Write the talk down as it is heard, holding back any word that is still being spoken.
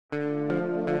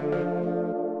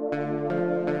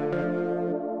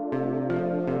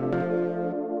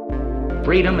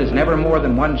freedom is never more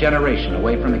than one generation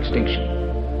away from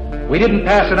extinction. We didn't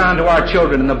pass it on to our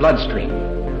children in the bloodstream.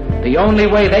 The only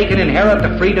way they can inherit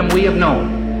the freedom we have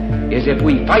known is if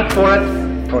we fight for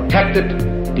it, protect it,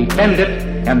 defend it,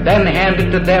 and then hand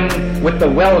it to them with the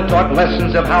well-taught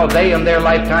lessons of how they in their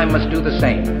lifetime must do the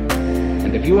same.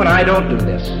 And if you and I don't do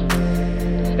this,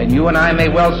 then you and I may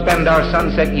well spend our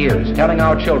sunset years telling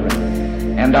our children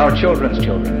and our children's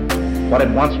children what it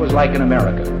once was like in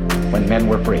America when men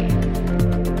were free.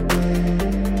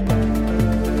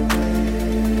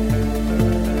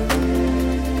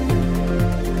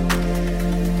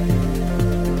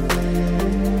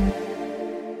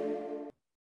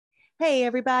 Hey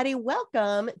everybody,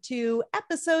 welcome to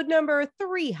episode number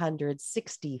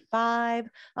 365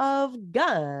 of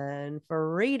Gun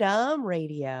Freedom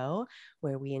Radio,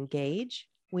 where we engage,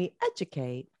 we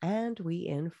educate, and we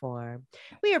inform.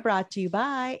 We are brought to you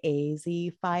by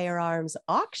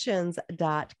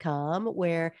azfirearmsauctions.com,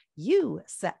 where you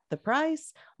set the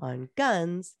price on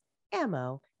guns,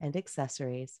 ammo, and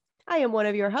accessories. I am one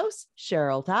of your hosts,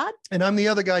 Cheryl Todd. And I'm the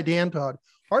other guy, Dan Todd.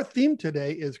 Our theme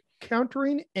today is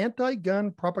countering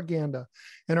anti-gun propaganda.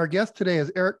 And our guest today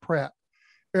is Eric Pratt.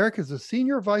 Eric is the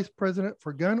Senior Vice President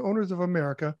for Gun Owners of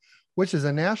America, which is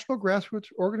a national grassroots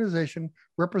organization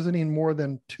representing more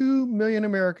than 2 million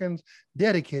Americans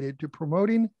dedicated to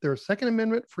promoting their Second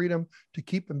Amendment freedom to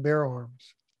keep and bear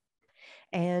arms.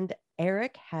 And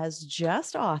Eric has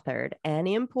just authored an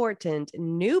important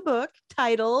new book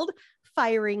titled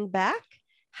Firing Back: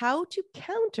 How to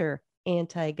Counter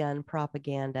Anti-Gun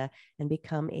Propaganda and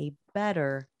Become a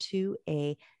Better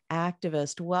 2A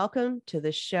Activist. Welcome to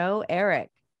the show, Eric.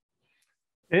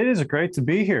 It is great to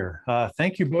be here.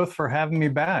 Thank you both for having me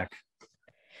back.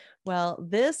 Well,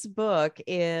 this book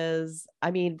is,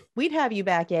 we'd have you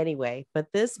back anyway, but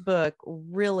this book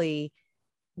really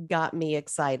got me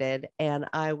excited, and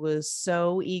I was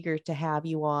so eager to have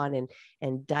you on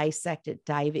and dissect it,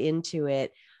 dive into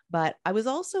it. But I was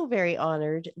also very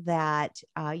honored that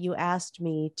you asked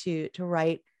me to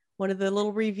write one of the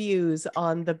little reviews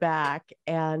on the back.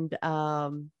 And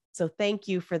so thank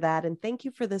you for that. And thank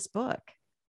you for this book.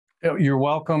 You're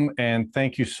welcome. And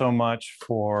thank you so much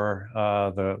for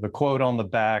the quote on the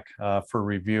back for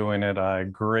reviewing it. I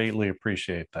greatly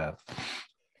appreciate that.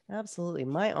 Absolutely.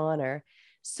 My honor.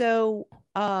 So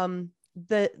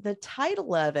the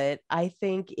title of it, I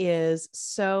think, is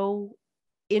so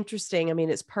interesting.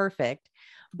 It's perfect,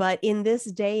 but in this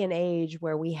day and age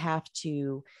where we have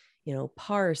to,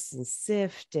 parse and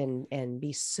sift and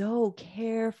be so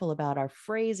careful about our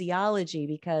phraseology,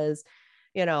 because,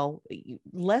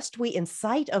 lest we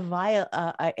incite a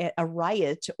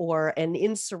riot or an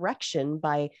insurrection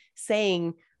by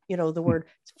saying, the word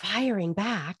firing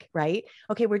back, right?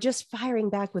 Okay, we're just firing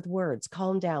back with words.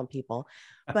 Calm down, people.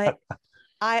 But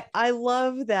I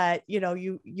love that,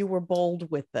 you were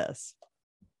bold with this.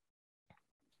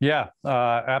 Yeah,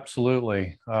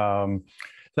 absolutely.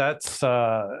 That's,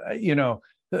 the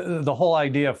whole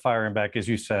idea of firing back, as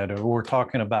you said, we're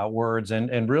talking about words,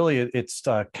 and really it's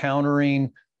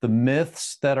countering the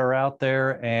myths that are out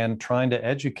there and trying to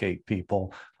educate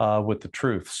people with the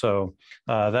truth. So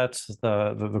that's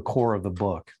the core of the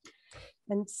book.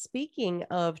 And speaking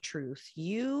of truth,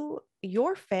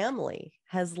 your family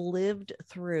has lived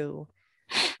through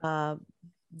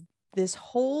this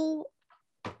whole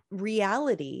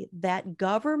reality that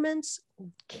governments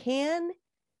can,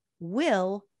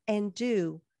 will, and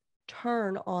do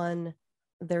turn on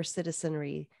their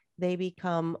citizenry. They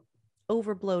become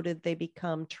overbloated, they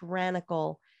become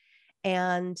tyrannical.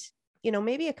 And,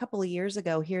 maybe a couple of years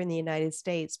ago here in the United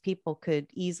States, people could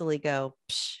easily go,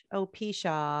 oh,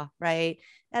 pshaw, right?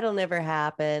 That'll never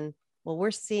happen. Well,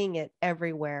 we're seeing it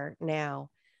everywhere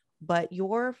now. But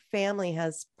your family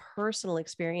has personal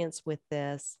experience with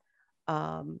this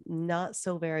not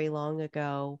so very long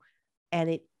ago. And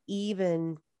it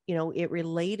even, it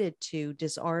related to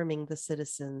disarming the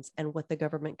citizens and what the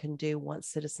government can do once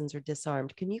citizens are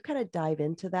disarmed. Can you kind of dive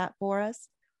into that for us?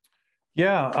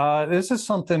 Yeah, this is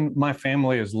something my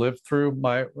family has lived through.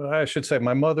 My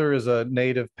mother is a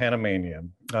native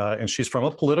Panamanian, and she's from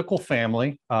a political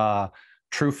family.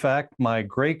 True fact, my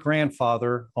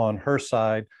great-grandfather on her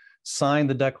side signed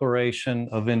the Declaration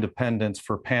of Independence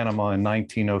for Panama in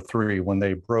 1903 when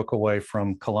they broke away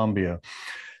from Colombia.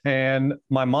 And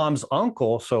my mom's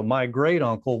uncle, so my great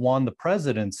uncle, won the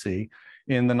presidency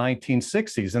in the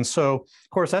 1960s. And so, of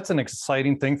course, that's an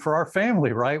exciting thing for our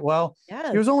family, right? Well,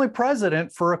 yes. He was only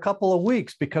president for a couple of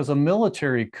weeks because a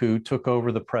military coup took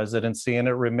over the presidency, and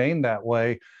it remained that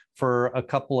way for a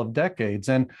couple of decades.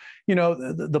 And,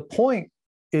 the point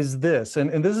is this,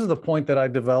 and this is the point that I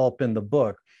develop in the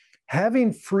book.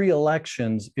 having free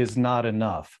elections is not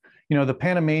enough. You know, the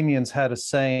Panamanians had a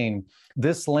saying,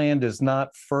 this land is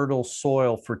not fertile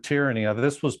soil for tyranny. Now,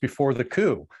 this was before the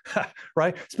coup,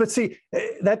 right? But see,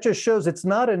 that just shows it's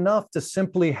not enough to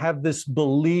simply have this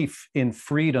belief in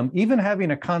freedom. Even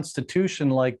having a constitution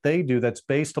like they do that's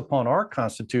based upon our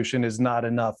constitution is not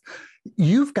enough.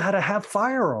 You've got to have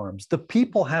firearms. The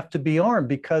people have to be armed,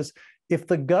 because if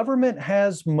the government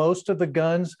has most of the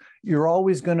guns, you're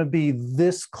always going to be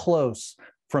this close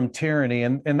from tyranny.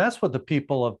 And that's what the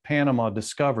people of Panama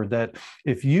discovered, that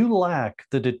if you lack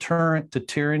the deterrent to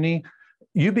tyranny,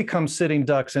 you become sitting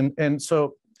ducks. And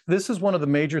so this is one of the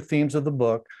major themes of the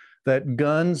book, that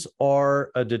guns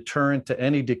are a deterrent to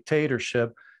any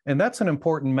dictatorship. And that's an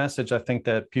important message, I think,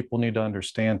 that people need to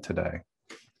understand today.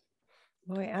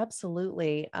 Boy,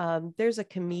 absolutely. There's a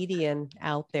comedian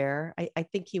out there. I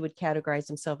think he would categorize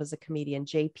himself as a comedian,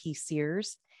 J.P.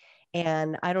 Sears.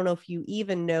 And I don't know if you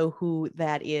even know who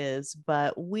that is,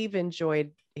 but we've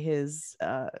enjoyed his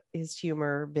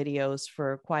humor videos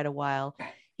for quite a while.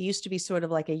 He used to be sort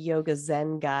of like a yoga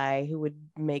Zen guy who would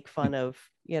make fun of,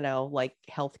 like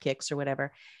health kicks or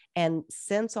whatever. And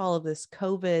since all of this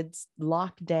COVID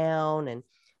lockdown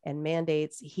and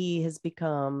mandates, he has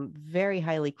become very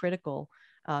highly critical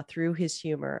through his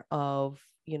humor of,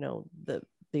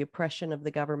 the oppression of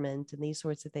the government and these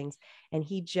sorts of things. And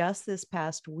he just this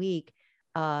past week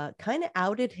kind of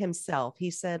outed himself.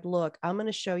 He said, look, I'm going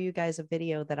to show you guys a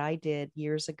video that I did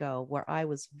years ago where I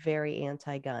was very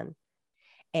anti-gun.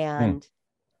 And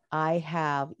I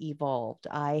have evolved.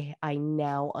 I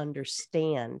now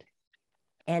understand.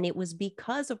 And it was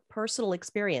because of personal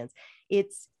experience.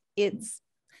 It's,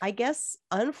 I guess,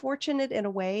 unfortunate in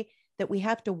a way that we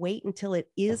have to wait until it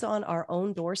is on our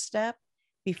own doorstep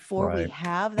before we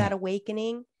have that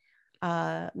awakening,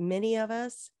 many of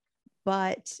us.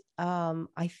 But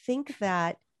I think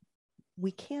that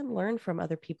we can learn from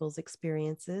other people's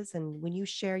experiences. And when you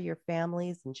share your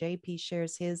families, and JP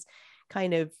shares his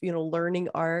kind of, learning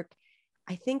arc,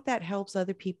 I think that helps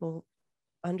other people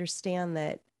understand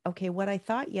that, okay, what I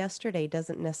thought yesterday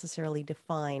doesn't necessarily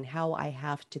define how I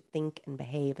have to think and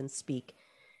behave and speak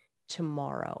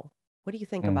tomorrow. What do you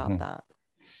think about that?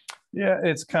 Yeah,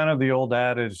 it's kind of the old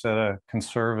adage that a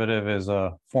conservative is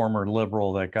a former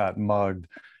liberal that got mugged.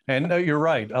 And you're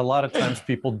right. A lot of times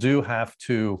people do have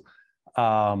to,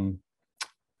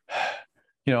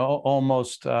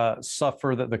 almost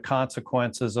suffer the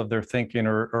consequences of their thinking,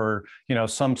 or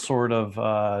some sort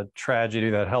of tragedy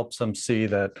that helps them see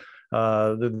that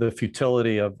the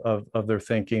futility of their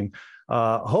thinking.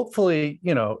 Hopefully,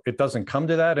 it doesn't come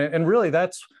to that. And really,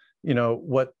 that's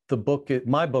what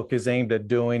my book is aimed at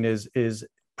doing, is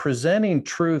presenting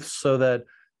truth so that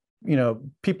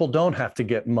people don't have to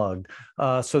get mugged,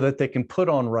 so that they can put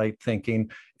on right thinking.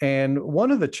 And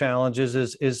one of the challenges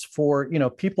is for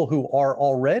people who are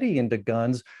already into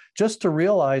guns, just to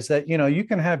realize that you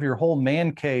can have your whole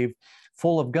man cave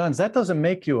full of guns. That doesn't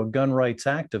make you a gun rights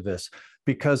activist,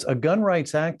 because a gun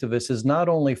rights activist is not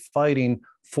only fighting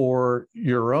for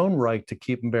your own right to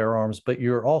keep and bear arms, but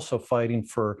you're also fighting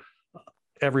for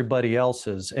everybody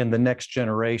else's and the next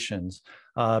generations,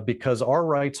 because our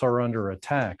rights are under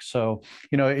attack. So,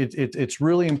 it's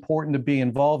really important to be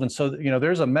involved. And so,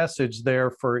 there's a message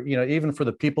there for, even for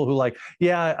the people who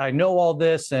I know all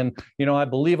this, and, I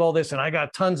believe all this, and I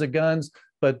got tons of guns.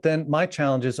 But then my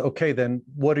challenge is, okay, then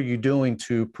what are you doing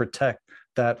to protect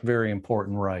that very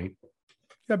important right?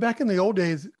 Yeah, back in the old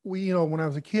days, we, when I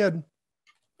was a kid,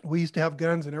 we used to have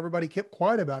guns and everybody kept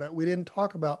quiet about it. We didn't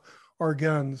talk about our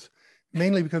guns,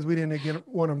 mainly because we didn't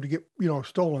want them to get,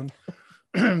 stolen.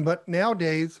 But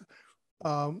nowadays,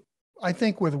 I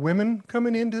think with women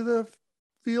coming into the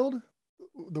field,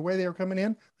 the way they are coming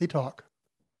in, they talk,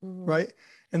 right?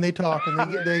 And they talk,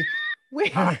 and they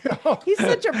He's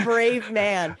such a brave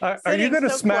man. Are you going to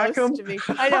smack him?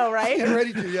 I know, right? Get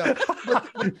ready to, yeah.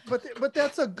 But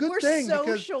that's a good thing.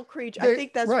 We're social creatures. I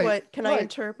think that's what. Can I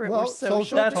interpret? Well, we're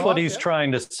social. That's what he's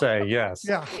trying to say. Yes.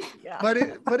 Yeah.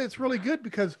 But it's really good,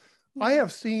 because I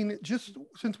have seen, just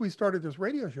since we started this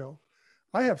radio show,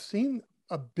 I have seen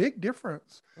a big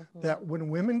difference that when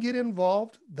women get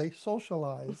involved, they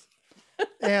socialize,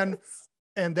 and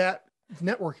that's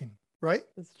networking, right?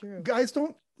 That's true. Guys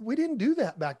we didn't do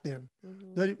that back then.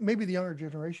 Maybe the younger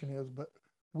generation is, but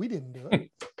we didn't do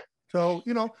it. So,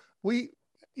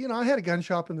 I had a gun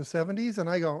shop in the 70s, and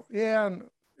I go,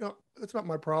 it's not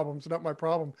my problem. It's not my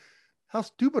problem. How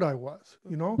stupid I was,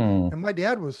 And my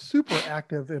dad was super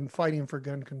active in fighting for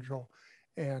gun control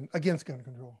and against gun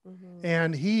control.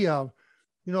 And he,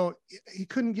 he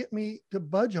couldn't get me to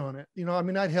budge on it.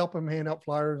 I'd help him hand out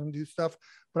flyers and do stuff,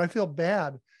 but I feel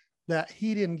bad that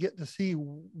he didn't get to see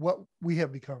what we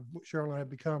have become, what Cheryl and I have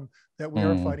become, that we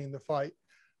are fighting the fight.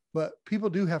 But people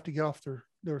do have to get off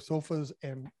their sofas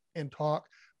and talk,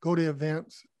 go to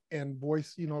events and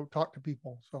voice, talk to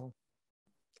people. So.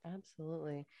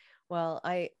 Absolutely. Well,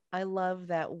 I love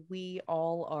that we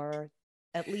all are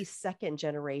at least second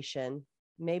generation,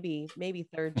 maybe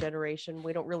third generation.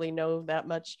 We don't really know that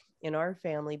much in our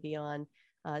family beyond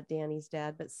Danny's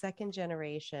dad, but second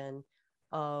generation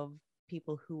of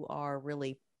people who are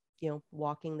really,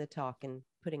 walking the talk and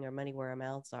putting our money where our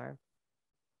mouths are.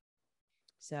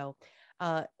 So,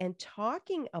 and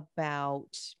talking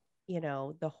about,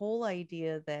 the whole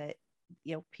idea that,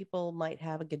 people might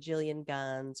have a gajillion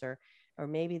guns, or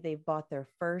maybe they've bought their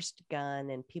first gun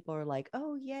and people are like,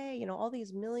 oh, yay, all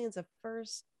these millions of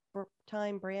first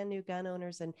time brand new gun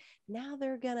owners. And now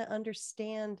they're going to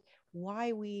understand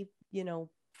why we,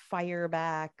 fire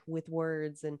back with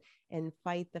words and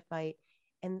fight the fight.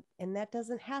 And that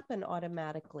doesn't happen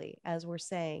automatically, as we're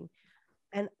saying.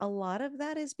 And a lot of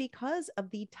that is because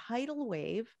of the tidal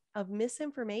wave of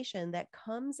misinformation that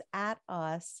comes at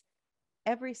us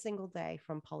every single day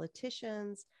from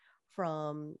politicians,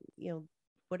 from,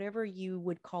 whatever you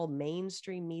would call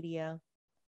mainstream media.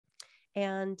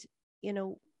 And,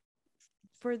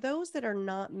 for those that are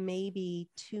not maybe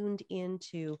tuned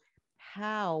into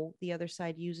how the other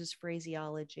side uses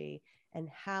phraseology and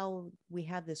how we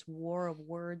have this war of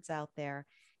words out there,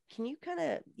 can you kind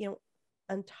of,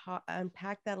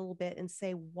 unpack that a little bit and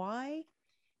say, why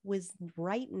was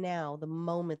right now the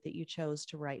moment that you chose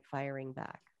to write Firing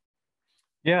Back?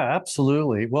 Yeah,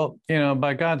 absolutely. Well,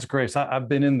 by God's grace, I've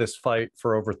been in this fight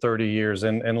for over 30 years.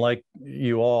 And like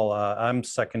you all, I'm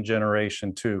second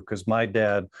generation too, because my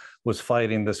dad was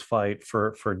fighting this fight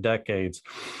for decades.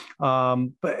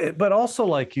 But also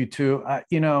like you two, I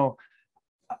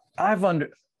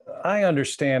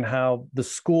understand how the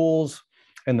schools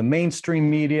and the mainstream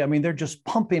media, they're just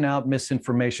pumping out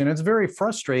misinformation. It's very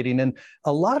frustrating. And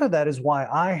a lot of that is why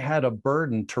I had a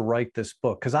burden to write this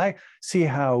book, because I see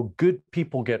how good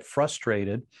people get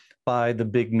frustrated by the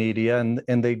big media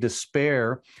and they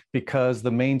despair because the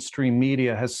mainstream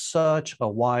media has such a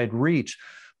wide reach.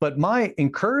 But my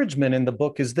encouragement in the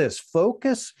book is this: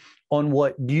 focus on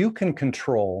what you can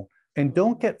control and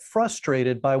don't get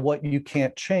frustrated by what you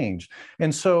can't change.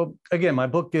 And so, again, my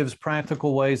book gives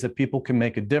practical ways that people can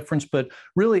make a difference, but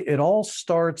really it all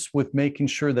starts with making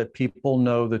sure that people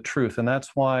know the truth. And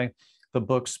that's why the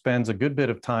book spends a good bit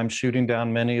of time shooting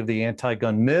down many of the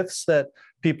anti-gun myths that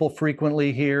people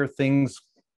frequently hear, things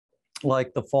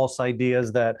like the false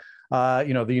ideas that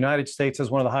the United States has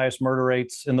one of the highest murder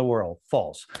rates in the world.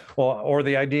 False. Or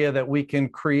the idea that we can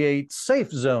create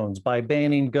safe zones by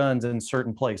banning guns in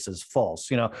certain places. False.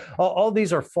 All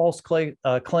these are false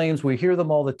claims. We hear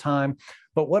them all the time.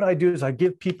 But what I do is I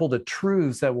give people the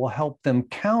truths that will help them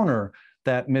counter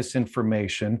that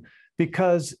misinformation,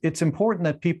 because it's important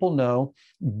that people know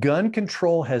gun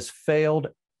control has failed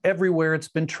everywhere it's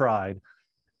been tried.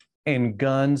 And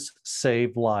guns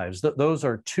save lives. Those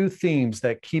are two themes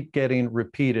that keep getting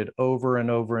repeated over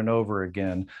and over and over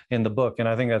again in the book. And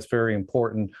I think that's very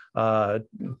important.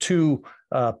 Two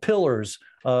pillars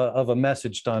of a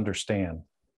message to understand.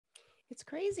 It's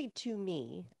crazy to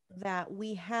me that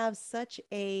we have such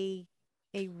a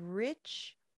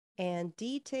rich and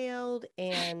detailed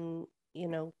and,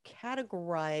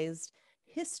 categorized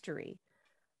history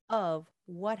of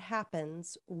what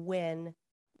happens when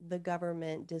the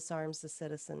government disarms the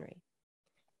citizenry.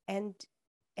 And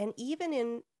even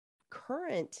in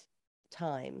current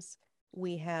times,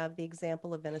 we have the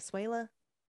example of Venezuela,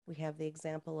 we have the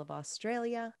example of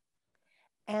Australia,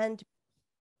 and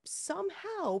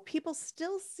somehow people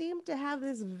still seem to have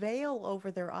this veil over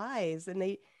their eyes, and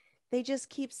they just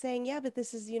keep saying, yeah, but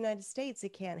this is the United States,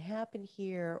 it can't happen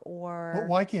here. Or but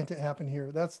why can't it happen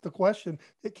here? That's the question.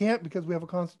 It can't, because we have a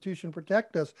constitution to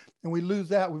protect us, and we lose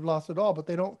that, we've lost it all. But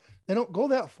they don't go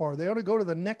that far. They ought to go to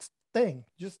the next thing.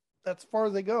 Just that's far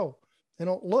as they go. They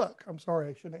don't look. I'm sorry,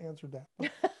 I shouldn't have answered that.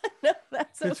 No,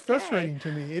 that's It's frustrating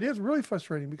to me. It is really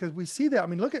frustrating, because we see that.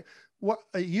 Look at what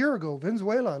a year ago,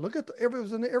 Venezuela. Look at it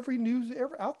was in every news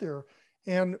ever out there,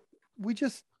 and we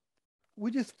just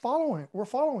following it. We're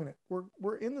following it.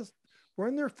 We're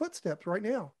in their footsteps right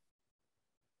now.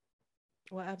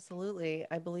 Well, absolutely.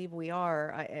 I believe we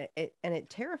are. And it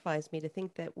terrifies me to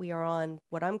think that we are on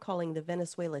what I'm calling the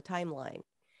Venezuela timeline.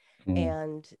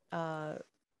 And, I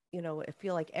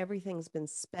feel like everything's been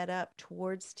sped up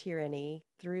towards tyranny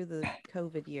through the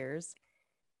COVID years.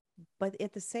 But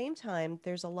at the same time,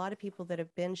 there's a lot of people that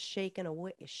have been shooken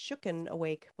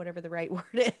awake, whatever the right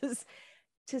word is,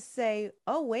 to say,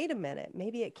 oh, wait a minute,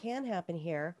 maybe it can happen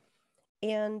here.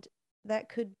 And that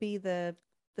could be the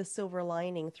silver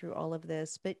lining through all of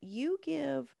this, but you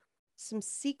give some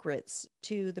secrets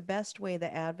to the best way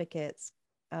the advocates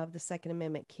of the Second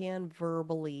Amendment can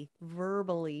verbally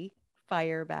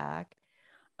fire back.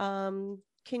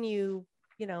 Can you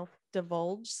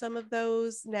divulge some of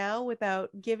those now without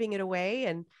giving it away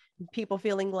and people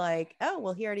feeling like, oh,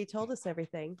 well, he already told us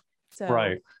everything. So,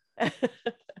 right.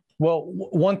 Well,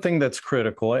 one thing that's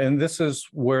critical, and this is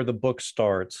where the book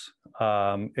starts,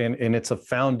 and it's a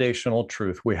foundational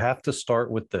truth. We have to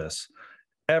start with this.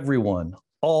 Everyone,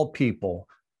 all people,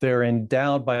 they're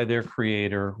endowed by their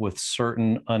creator with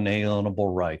certain unalienable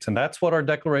rights. And that's what our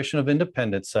Declaration of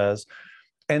Independence says.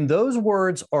 And those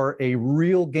words are a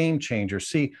real game changer.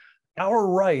 See, our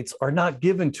rights are not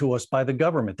given to us by the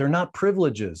government. They're not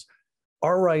privileges.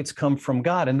 Our rights come from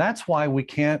God. And that's why we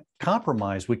can't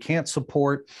compromise. We can't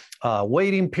support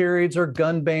waiting periods or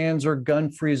gun bans or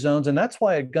gun-free zones. And that's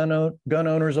why at Gun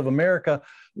Owners of America,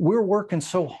 we're working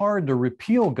so hard to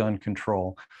repeal gun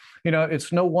control.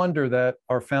 It's no wonder that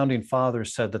our founding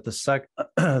fathers said that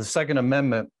the Second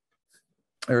Amendment,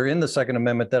 or in the Second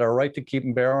Amendment, that our right to keep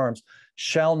and bear arms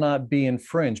shall not be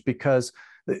infringed, because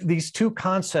these two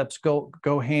concepts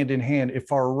go hand in hand.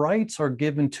 If our rights are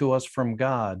given to us from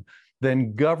God,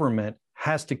 then government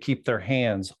has to keep their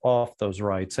hands off those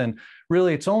rights. And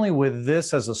really, it's only with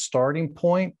this as a starting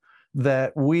point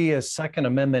that we as Second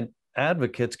Amendment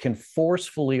advocates can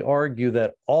forcefully argue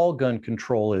that all gun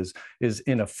control is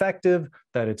ineffective,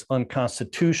 that it's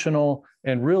unconstitutional,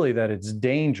 and really that it's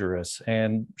dangerous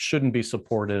and shouldn't be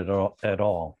supported at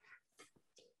all.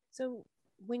 So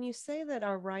when you say that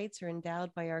our rights are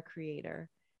endowed by our creator,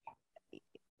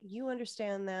 you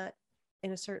understand that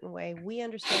in a certain way. We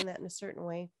understand that in a certain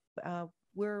way.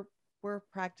 We're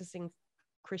practicing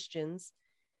Christians.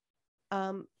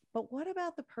 But what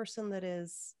about the person that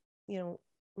is,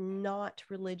 not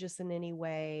religious in any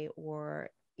way, or,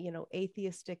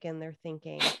 atheistic in their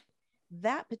thinking?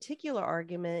 That particular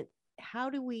argument, how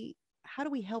do we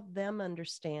help them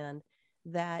understand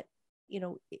that,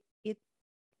 it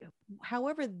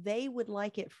however they would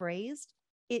like it phrased,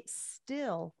 it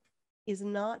still is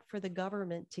not for the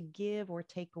government to give or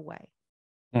take away?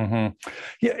 Mm-hmm.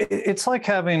 Yeah, it's like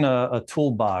having a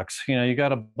toolbox. You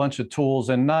got a bunch of tools,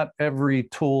 and not every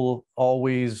tool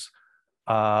always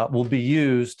will be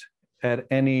used at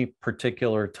any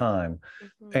particular time.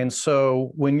 Mm-hmm. And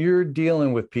so when you're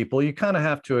dealing with people, you kind of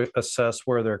have to assess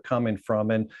where they're coming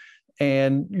from.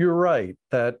 And you're right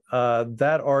that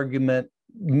that argument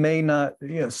may not,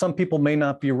 some people may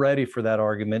not be ready for that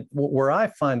argument. Where I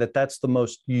find that that's the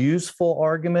most useful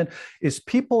argument is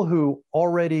people who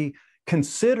already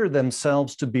consider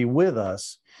themselves to be with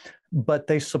us, but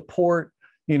they support,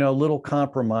 little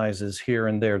compromises here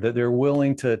and there, that they're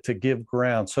willing to give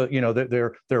ground. So,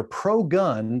 they're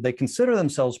pro-gun, they consider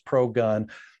themselves pro-gun,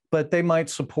 but they might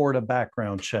support a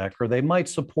background check, or they might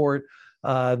support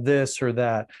this or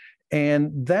that.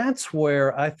 And that's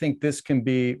where I think this can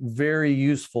be very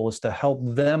useful, is to help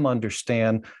them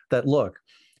understand that, look,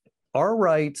 our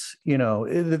rights,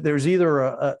 there's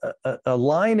either a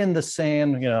line in the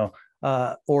sand,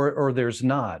 or there's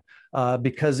not.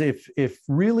 Because if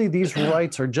really these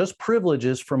rights are just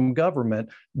privileges from government,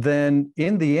 then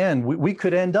in the end, we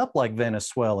could end up like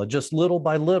Venezuela, just little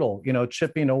by little,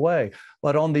 chipping away.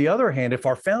 But on the other hand, if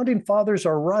our founding fathers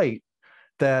are right,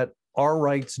 that our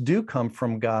rights do come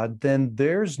from God, then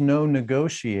there's no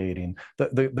negotiating.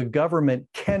 The government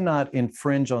cannot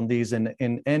infringe on these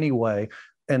in any way.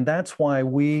 And that's why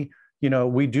we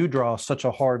do draw such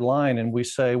a hard line, and we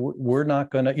say, we're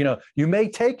not going to, you may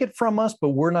take it from us, but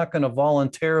we're not going to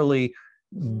voluntarily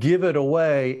give it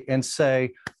away and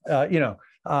say, you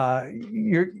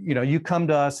come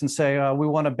to us and say, we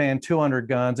want to ban 200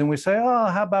 guns. And we say, oh,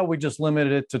 how about we just limit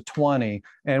it to 20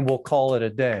 and we'll call it a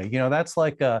day? You that's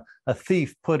like a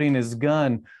thief putting his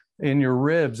gun in your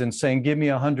ribs and saying, give me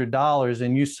 $100.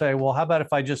 And you say, well, how about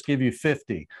if I just give you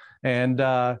 50? And,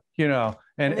 and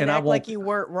I won't, like you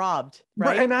weren't robbed,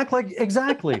 right? And act like,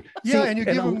 exactly. Yeah. And you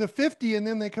give them the 50 and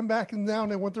then they come back and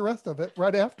down and want the rest of it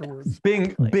right afterwards.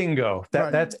 Bingo.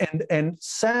 That's, and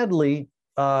sadly,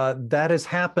 that has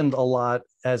happened a lot,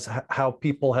 as how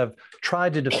people have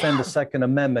tried to defend the Second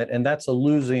Amendment, and that's a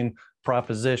losing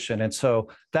proposition. And so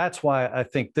that's why I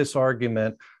think this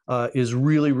argument is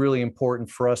really, really important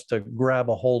for us to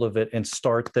grab a hold of it and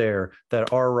start there,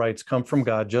 that our rights come from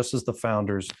God, just as the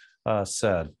founders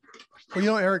said.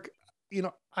 Well, Eric,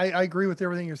 I agree with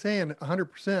everything you're saying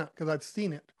 100%, because I've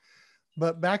seen it.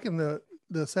 But back in the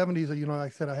 70s, like I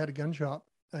said, I had a gun shop,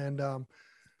 and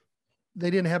they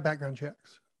didn't have background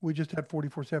checks. We just had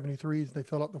 4473s. They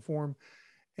filled out the form.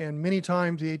 And many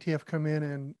times the ATF come in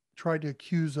and tried to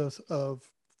accuse us of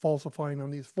falsifying on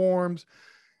these forms.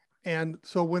 And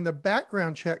so when the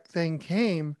background check thing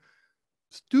came,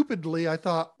 stupidly, I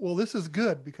thought, well, this is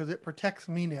good because it protects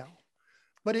me now.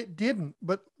 But it didn't.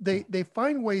 But they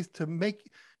find ways to make,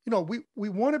 we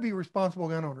want to be responsible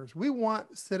gun owners. We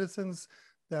want citizens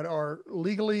that are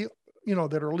legally,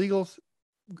 that are legal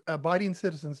abiding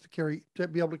citizens to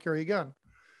be able to carry a gun.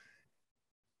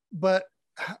 But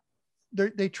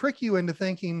they trick you into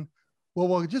thinking, well,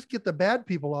 we'll just get the bad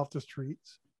people off the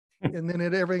streets and then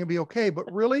everything will be okay. But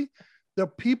really, the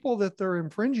people that they're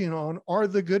infringing on are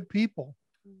the good people.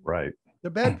 Right. The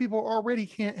bad people already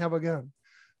can't have a gun.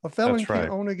 A felon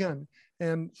can't own a gun.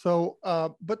 And so,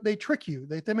 but they trick you.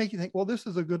 They make you think, well, this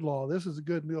is a good law. This is a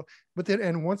good deal. But then,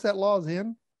 and once that law is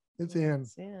in, it's in.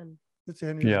 It's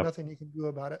in. There's nothing you can do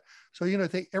about it. So,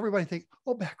 everybody think,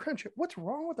 oh, background check. What's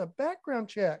wrong with a background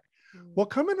check? Well,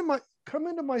 come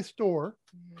into my store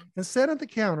and sit at the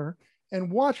counter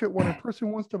and watch it when a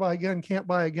person wants to buy a gun, can't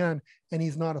buy a gun, and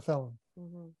he's not a felon.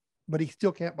 But he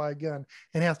still can't buy a gun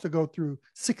and has to go through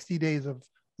 60 days of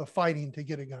fighting to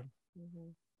get a gun.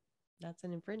 That's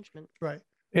an infringement. Right.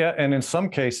 Yeah. And in some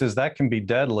cases, that can be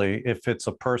deadly if it's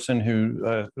a person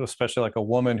who, especially like a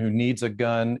woman who needs a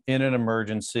gun in an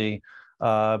emergency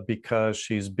because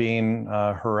she's being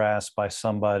harassed by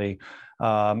somebody.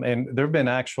 And there have been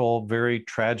actual very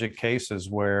tragic cases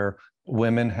where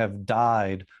women have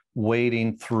died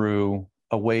waiting through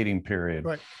a waiting period.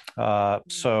 Right.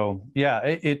 So yeah,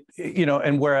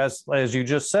 and whereas, as you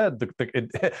just said,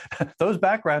 those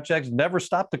background checks never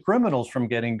stop the criminals from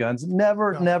getting guns.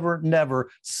 Never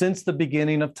since the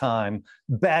beginning of time,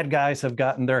 bad guys have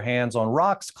gotten their hands on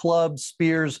rocks, clubs,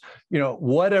 spears,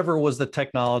 whatever was the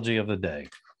technology of the day.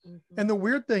 And the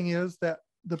weird thing is that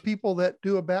the people that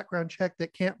do a background check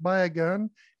that can't buy a gun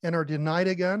and are denied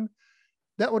a gun,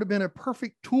 that would have been a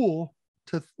perfect tool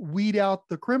to weed out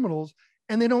the criminals.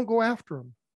 And they don't go after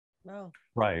them. No.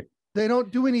 Right. They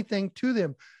don't do anything to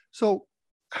them. So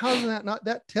how does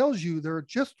that tells you they're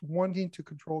just wanting to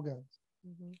control guns.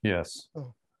 Yes.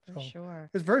 So sure.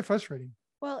 It's very frustrating.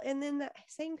 Well, and then the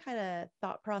same kind of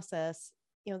thought process,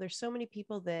 there's so many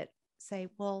people that say,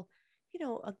 well,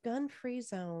 a gun-free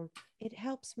zone, it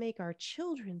helps make our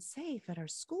children safe at our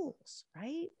schools,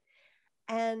 right?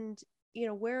 And,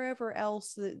 wherever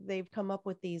else they've come up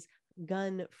with these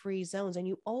gun-free zones, and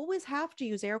you always have to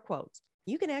use air quotes.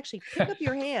 You can actually pick up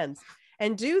your hands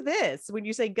and do this when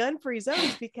you say gun-free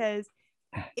zones, because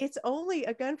it's only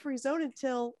a gun-free zone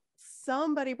until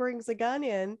somebody brings a gun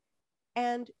in.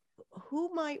 And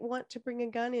who might want to bring a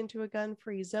gun into a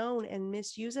gun-free zone and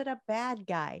misuse it? A bad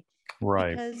guy.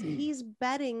 Right. Because he's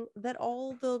betting that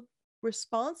all the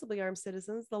responsibly armed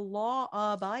citizens, the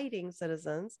law-abiding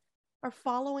citizens, are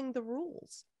following the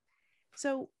rules.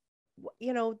 So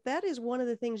that is one of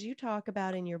the things you talk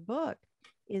about in your book,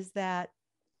 is that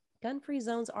gun-free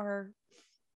zones are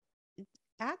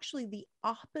actually the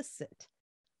opposite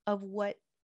of what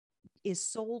is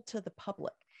sold to the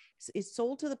public. It's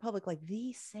sold to the public like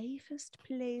the safest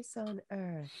place on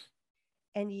earth.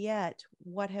 And yet,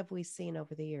 what have we seen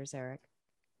over the years, Eric?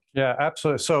 Yeah,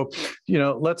 absolutely. So,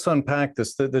 let's unpack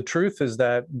this. The truth is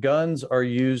that guns are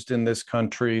used in this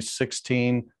country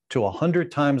 16 to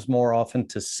 100 times more often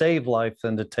to save life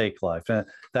than to take life. And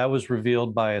that was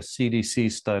revealed by a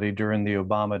CDC study during the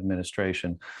Obama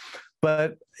administration.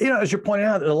 But, as you're pointing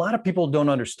out, a lot of people don't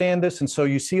understand this. And so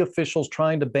you see officials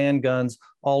trying to ban guns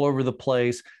all over the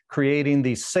place, creating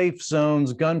these safe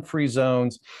zones, gun-free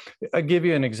zones. I'll give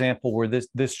you an example where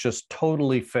this just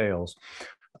totally fails.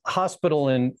 Hospital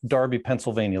in Darby,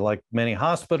 Pennsylvania, like many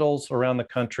hospitals around the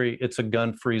country, it's a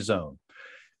gun-free zone.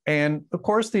 And of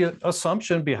course, the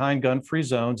assumption behind gun-free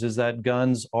zones is that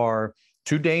guns are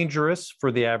too dangerous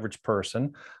for the average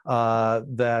person,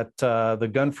 that the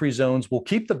gun-free zones will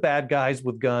keep the bad guys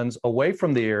with guns away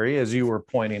from the area, as you were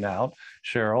pointing out,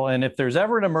 Cheryl. And if there's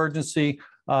ever an emergency,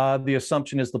 the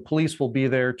assumption is the police will be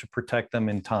there to protect them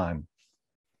in time.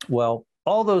 Well,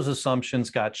 all those assumptions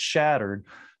got shattered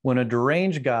when a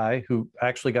deranged guy who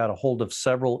actually got a hold of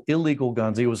several illegal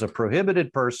guns, he was a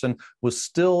prohibited person, was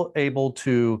still able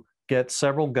to get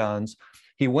several guns.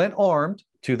 He went armed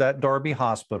to that Darby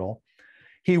hospital.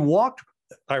 He walked,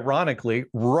 ironically,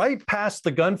 right past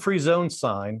the gun-free zone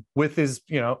sign with his,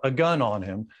 a gun on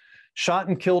him, shot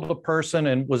and killed a person,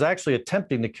 and was actually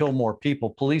attempting to kill more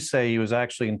people. Police say he was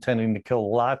actually intending to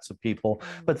kill lots of people.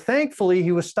 But thankfully,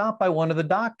 he was stopped by one of the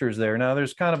doctors there. Now,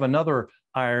 there's kind of another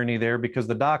irony there, because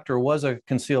the doctor was a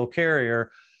concealed carrier,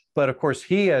 but of course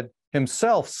he had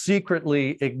himself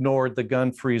secretly ignored the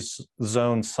gun-free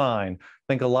zone sign.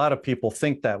 I think a lot of people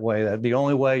think that way, that the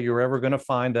only way you're ever going to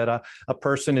find that a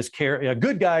person is a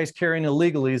good guy is carrying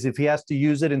illegally is if he has to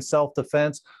use it in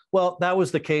self-defense. Well, that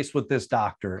was the case with this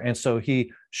doctor. And so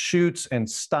he shoots and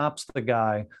stops the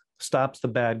guy, stops the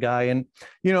bad guy. And,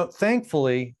 you know,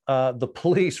 thankfully, the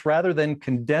police, rather than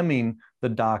condemning the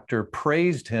doctor,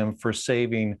 praised him for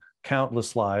saving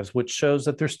countless lives, which shows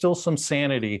that there's still some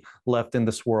sanity left in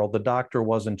this world. The doctor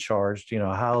wasn't charged, you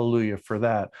know, hallelujah for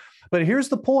that. But here's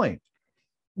the point.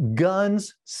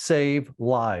 Guns save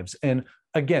lives. And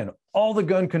again, all the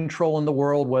gun control in the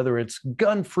world, whether it's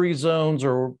gun-free zones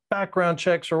or background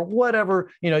checks or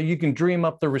whatever, you know, you can dream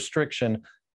up the restriction.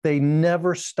 They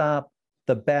never stop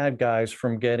the bad guys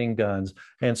from getting guns.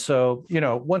 And so, you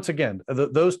know, once again,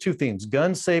 those two themes,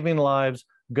 guns saving lives,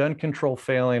 gun control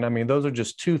failing. I mean, those are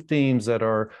just two themes that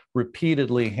are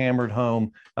repeatedly hammered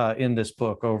home in this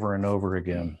book over and over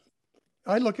again.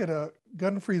 I look at a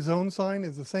gun-free zone sign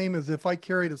as the same as if I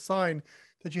carried a sign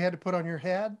that you had to put on your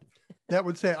head that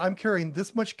would say, I'm carrying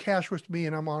this much cash with me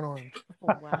and I'm unarmed.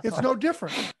 Oh, wow. It's no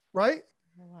different, right?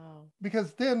 Wow.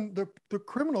 Because then the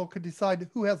criminal could decide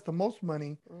who has the most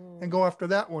money and go after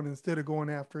that one instead of going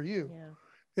after you.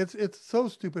 Yeah. It's so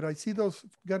stupid. I see those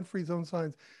gun-free zone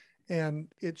signs and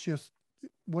it's just,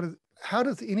 how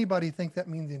does anybody think that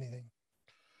means anything?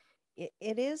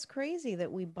 It is crazy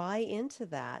that we buy into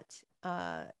that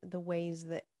in the ways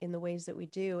that we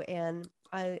do. And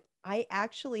I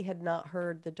actually had not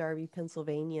heard the Darby,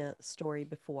 Pennsylvania story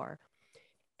before.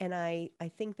 And I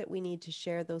think that we need to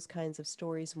share those kinds of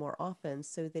stories more often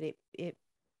so that it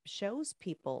shows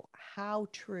people how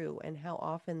true and how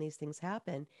often these things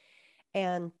happen.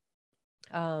 And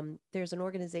there's an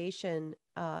organization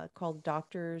called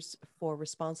Doctors for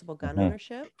Responsible Gun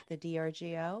Ownership, the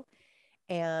DRGO.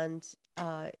 And,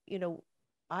 you know,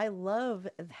 I love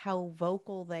how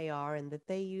vocal they are and that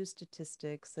they use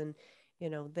statistics and, you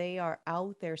know, they are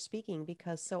out there speaking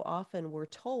because so often we're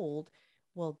told,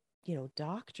 well, you know,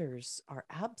 doctors are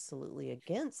absolutely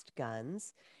against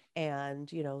guns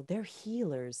and, you know, they're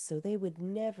healers. So they would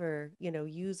never, you know,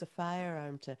 use a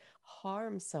firearm to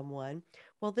harm someone.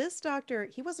 Well, this doctor,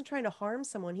 he wasn't trying to harm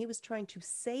someone. He was trying to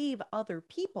save other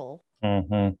people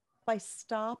by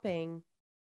stopping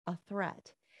a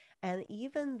threat. And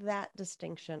even that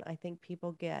distinction, I think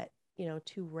people get, you know,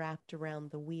 too wrapped around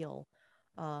the wheel.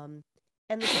 And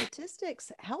the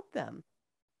statistics help them.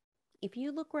 If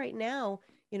you look right now,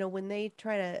 you know, when they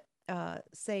try to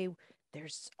say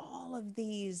there's all of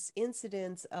these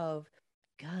incidents of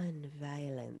gun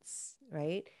violence,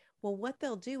 right? Well, what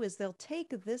they'll do is they'll take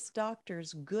this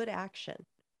doctor's good action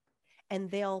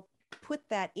and they'll put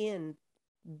that in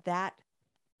that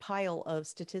pile of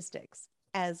statistics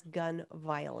as gun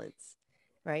violence,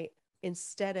 right?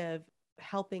 Instead of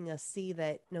helping us see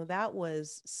that, no, that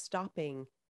was stopping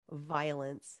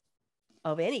violence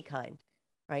of any kind,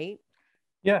 right?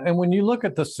 Yeah, and when you look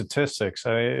at the statistics,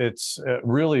 it's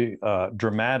really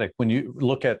dramatic. When you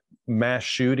look at mass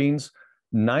shootings,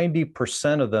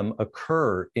 90% of them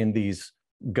occur in these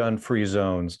gun-free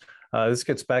zones. This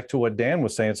gets back to what Dan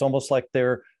was saying. It's almost like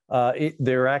they're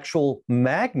actual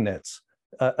magnets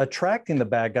attracting the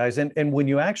bad guys. And when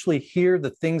you actually hear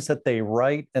the things that they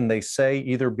write and they say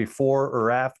either before or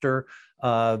after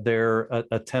their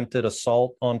attempted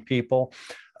assault on people,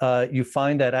 you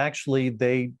find that actually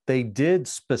they did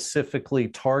specifically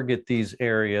target these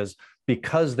areas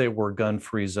because they were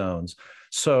gun-free zones.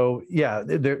 So yeah,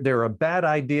 they're a bad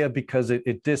idea because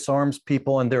it disarms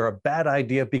people, and they're a bad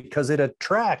idea because it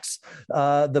attracts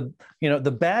the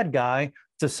bad guy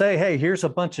to say, hey, here's a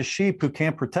bunch of sheep who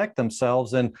can't protect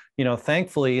themselves. And, you know,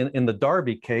 thankfully in the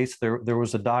Darby case, there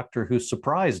was a doctor who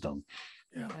surprised them.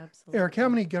 Yeah. Absolutely. Eric, how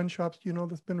many gun shops do you know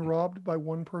that's been robbed by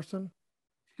one person?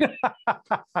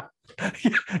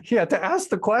 Yeah, to ask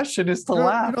the question is to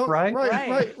laugh, right?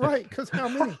 Right. Because how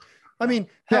many? I mean,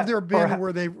 have there been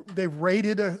where they've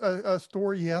raided a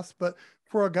store? Yes, but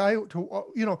for a guy to,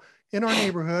 you know, in our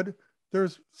neighborhood,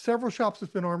 there's several shops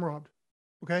that's been armed robbed.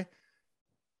 Okay.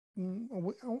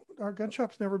 Our gun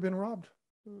shop's never been robbed.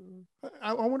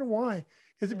 I wonder why.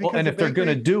 Is it because and if they're going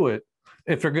to do it,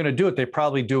 they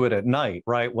probably do it at night,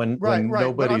 right? When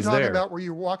nobody's but I'm talking there. about where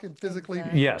you're walking physically,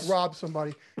 Exactly. rob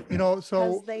somebody. You know, so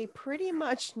because they pretty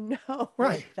much know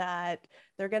that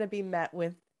they're going to be met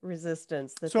with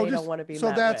resistance that they don't want to be met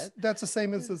with. So that's the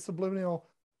same as the subliminal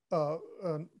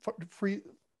free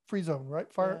zone,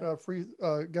 right? Free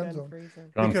gun zone.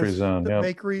 Gun-free zone, the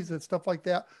bakeries and stuff like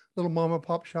that, little mom and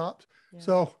pop shops. Yeah.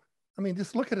 So, I mean,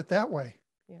 just look at it that way.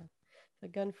 Yeah. The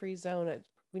gun-free zone,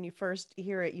 when you first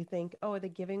hear it, you think, oh, are they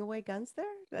giving away guns there?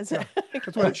 That's, Yeah,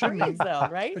 that's what it should mean.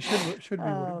 Zone, right? It should be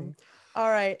what it means. All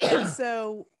right. And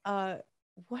so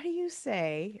what do you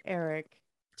say, Eric,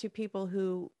 to people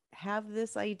who have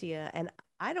this idea? And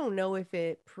I don't know if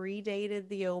it predated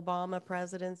the Obama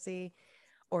presidency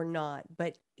or not,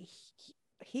 but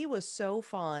he was so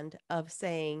fond of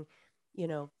saying, you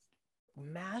know,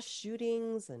 mass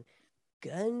shootings and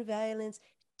gun violence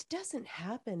doesn't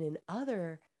happen in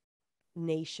other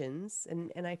nations.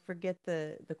 And I forget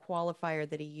the qualifier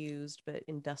that he used, but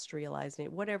industrializing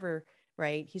it, whatever,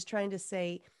 right? He's trying to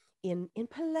say in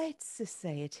polite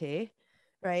society,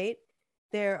 right?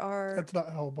 There are... That's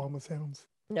not how Obama sounds.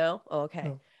 No?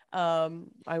 Okay. No.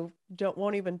 I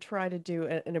won't even try to do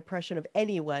an impression of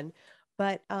anyone,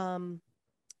 but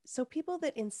so people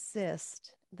that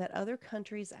insist that other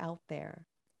countries out there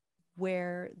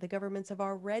where the governments have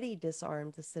already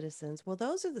disarmed the citizens, well,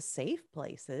 those are the safe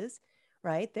places,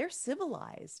 right? They're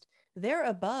civilized. They're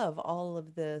above all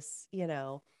of this, you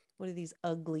know, what are these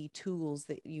ugly tools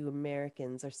that you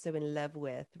Americans are so in love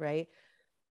with, right?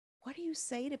 What do you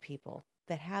say to people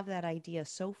that have that idea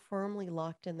so firmly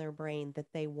locked in their brain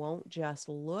that they won't just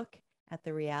look at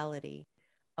the reality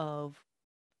of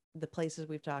the places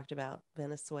we've talked about,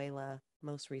 Venezuela,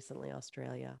 most recently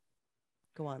Australia?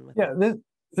 Go on with it.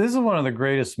 This is one of the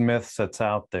greatest myths that's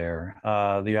out there.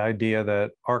 The idea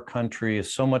that our country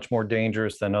is so much more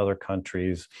dangerous than other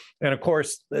countries. And of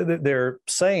course, they're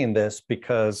saying this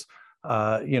because,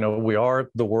 you know, we are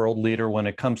the world leader when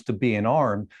it comes to being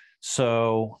armed.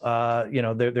 So, you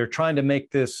know, they're trying to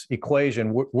make this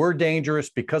equation. We're dangerous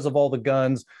because of all the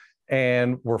guns,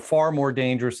 and we're far more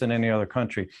dangerous than any other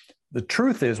country. The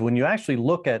truth is, when you actually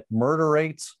look at murder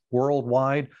rates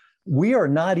worldwide, we are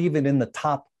not even in the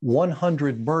top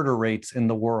 100 murder rates in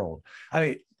the world. I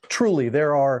mean, truly,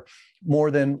 there are more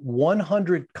than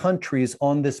 100 countries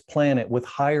on this planet with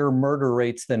higher murder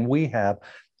rates than we have.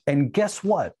 And guess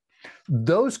what?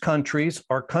 Those countries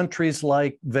are countries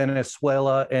like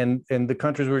Venezuela and the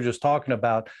countries we were just talking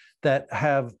about that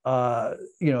have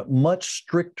you know, much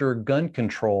stricter gun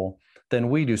control than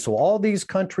we do. So all these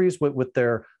countries with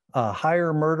their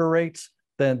higher murder rates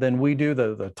than we do,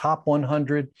 the top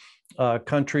 100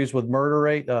 countries with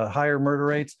higher murder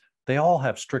rates, they all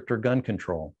have stricter gun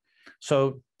control.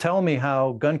 So tell me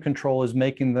how gun control is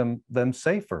making them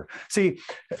safer. See,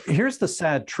 here's the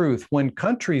sad truth. When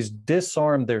countries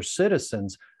disarm their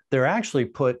citizens, they're actually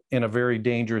put in a very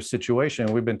dangerous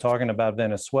situation. We've been talking about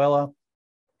Venezuela.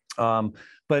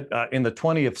 But in the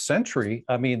 20th century,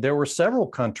 I mean, there were several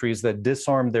countries that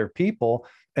disarmed their people,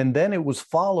 and then it was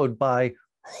followed by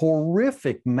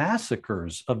horrific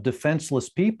massacres of defenseless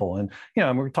people. And, you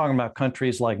know, we're talking about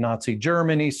countries like Nazi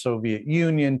Germany, Soviet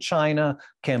Union, China,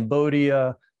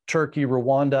 Cambodia, Turkey,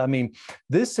 Rwanda. I mean,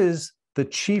 this is the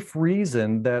chief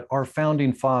reason that our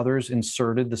founding fathers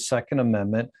inserted the Second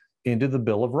Amendment into the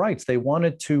Bill of Rights. They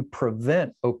wanted to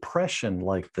prevent oppression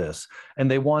like this, and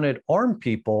they wanted armed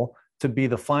people to be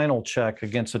the final check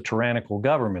against a tyrannical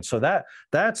government. So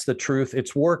that's the truth.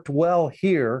 It's worked well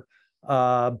here.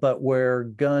 But where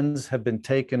guns have been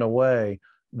taken away,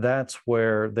 that's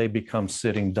where they become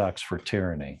sitting ducks for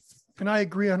tyranny. And I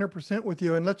agree 100% with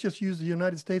you. And let's just use the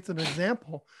United States as an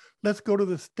example. Let's go to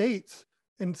the states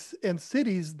and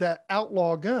cities that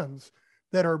outlaw guns,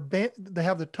 that are they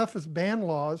have the toughest ban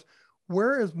laws.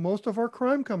 Where is most of our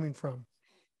crime coming from?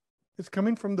 It's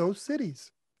coming from those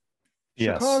cities.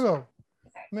 Yes. Chicago.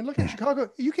 I mean, look at Chicago.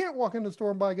 You can't walk into the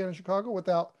store and buy a gun in Chicago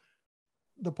without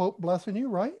the Pope blessing you,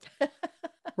 right?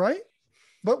 Right?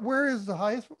 But where is the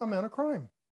highest amount of crime?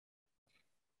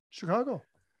 Chicago.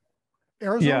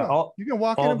 Arizona. Yeah, you can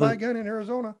walk in and buy a gun in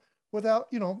Arizona without,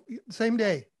 you know, same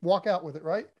day, walk out with it,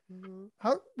 right?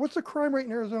 Mm-hmm. What's the crime rate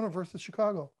in Arizona versus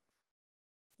Chicago?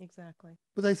 Exactly.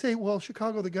 But they say, well,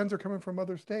 Chicago, the guns are coming from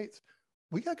other states.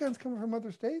 We got guns coming from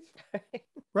other states,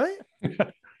 right?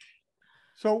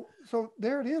 So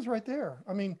there it is right there.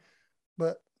 I mean,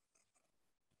 but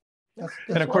that's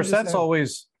and of course, that's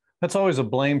always a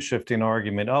blame shifting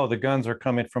argument. Oh, the guns are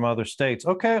coming from other states.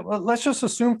 Okay, well, let's just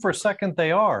assume for a second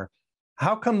they are.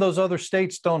 How come those other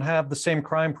states don't have the same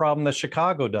crime problem that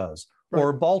Chicago does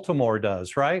or Baltimore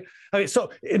does, right? I mean,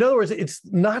 so in other words, it's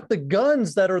not the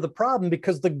guns that are the problem,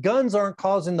 because the guns aren't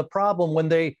causing the problem when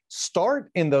they start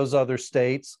in those other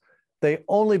states. They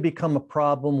only become a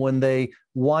problem when they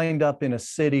wind up in a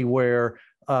city where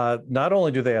not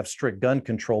only do they have strict gun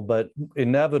control, but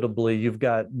inevitably you've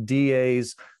got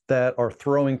DAs that are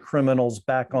throwing criminals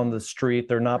back on the street.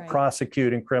 They're not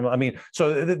prosecuting criminals. I mean,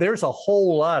 so there's a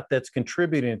whole lot that's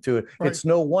contributing to it. Right. It's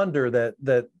no wonder that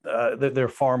they're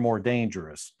far more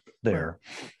dangerous there.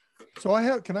 Right.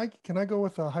 So can I go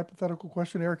with a hypothetical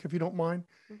question, Eric, if you don't mind?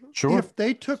 Sure. If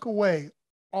they took away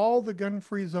all the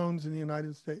gun-free zones in the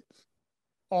United States,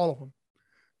 all of them,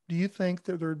 do you think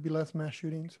that there would be less mass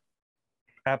shootings?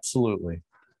 Absolutely.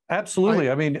 Absolutely.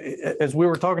 I mean, as we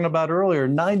were talking about earlier,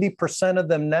 90% of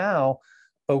them now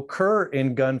occur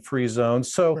in gun-free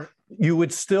zones. So Right. you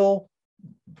would still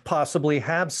possibly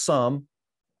have some,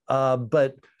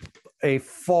 but a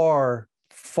far,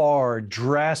 far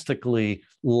drastically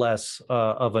less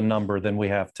of a number than we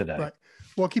have today. Right.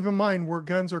 Well, keep in mind, where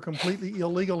guns are completely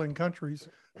illegal in countries,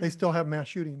 they still have mass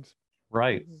shootings.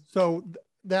 Right. So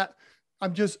that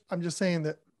I'm just saying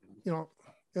that, you know,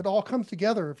 it all comes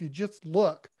together. If you just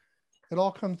look, it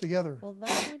all comes together. Well,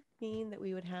 that would mean that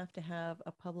we would have to have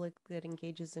a public that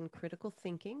engages in critical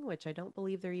thinking, which I don't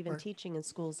believe they're even Right. teaching in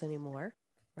schools anymore,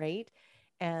 right?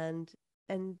 And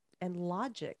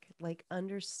logic, like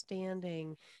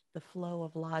understanding the flow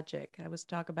of logic. I was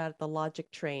talking about it, the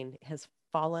logic train has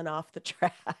fallen off the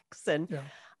tracks, and Yeah.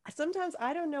 sometimes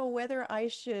I don't know whether I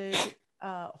should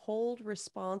hold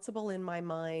responsible in my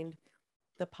mind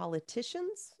the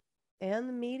politicians and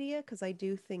the media, because I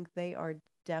do think they are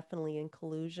definitely in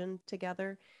collusion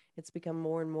together. It's become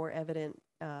more and more evident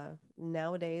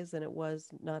nowadays than it was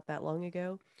not that long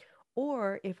ago.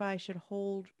 Or if I should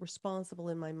hold responsible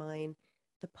in my mind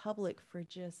the public for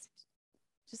just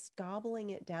gobbling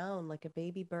it down like a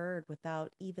baby bird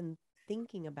without even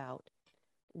thinking about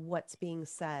what's being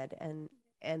said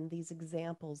and these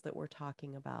examples that we're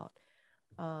talking about.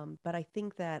 But I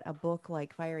think that a book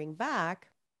like Firing Back,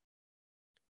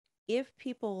 if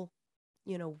people,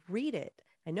 read it,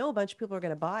 I know a bunch of people are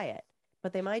going to buy it,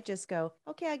 but they might just go,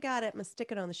 okay, I got it, I'm going to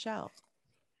stick it on the shelf.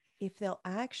 If they'll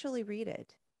actually read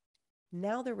it,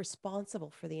 now they're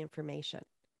responsible for the information.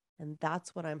 And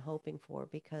that's what I'm hoping for,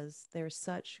 because there's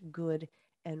such good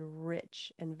and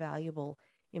rich and valuable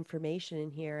information in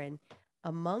here. And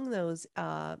among those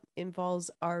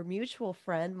involves our mutual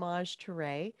friend, Maj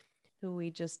Toure, who we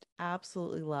just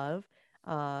absolutely love.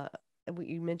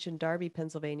 You mentioned Darby,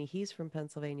 Pennsylvania. He's from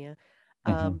Pennsylvania.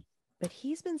 But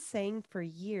he's been saying for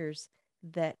years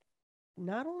that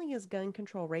not only is gun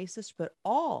control racist, but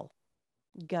all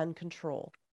gun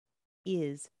control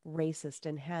is racist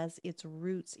and has its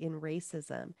roots in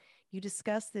racism. You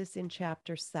discuss this in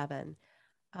chapter 7.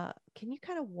 Can you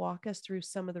kind of walk us through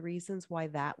some of the reasons why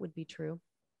that would be true?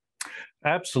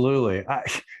 Absolutely.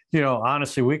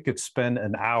 Honestly, we could spend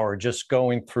an hour just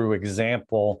going through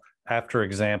example after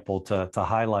example to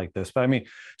highlight this. But I mean,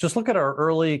 just look at our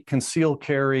early concealed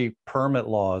carry permit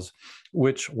laws,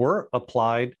 which were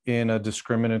applied in a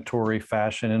discriminatory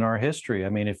fashion in our history. I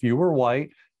mean, if you were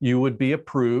white, you would be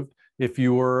approved. If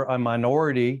you were a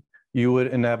minority, you would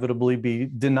inevitably be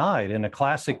denied. And a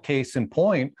classic case in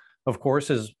point, of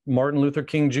course, is Martin Luther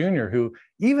King Jr., who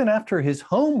even after his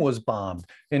home was bombed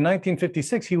in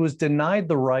 1956, he was denied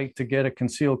the right to get a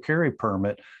concealed carry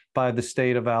permit by the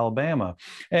state of Alabama.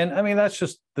 And I mean, that's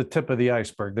just the tip of the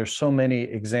iceberg. There's so many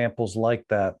examples like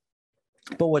that.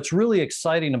 But what's really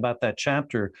exciting about that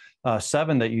chapter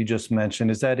 7 that you just mentioned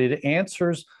is that it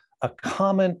answers a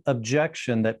common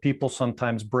objection that people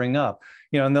sometimes bring up,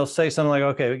 and they'll say something like,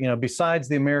 okay, besides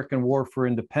the American War for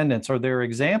Independence, are there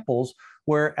examples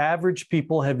where average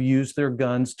people have used their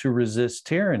guns to resist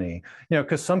tyranny?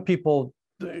 Because some people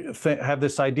have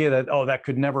this idea that, that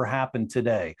could never happen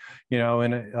today, in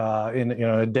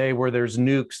a day where there's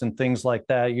nukes and things like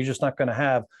that. You're just not going to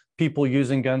have people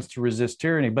using guns to resist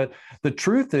tyranny. But the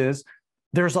truth is,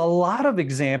 there's a lot of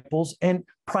examples, and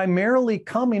primarily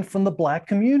coming from the Black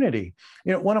community.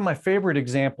 One of my favorite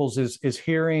examples is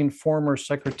hearing former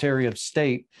Secretary of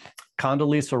State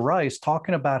Condoleezza Rice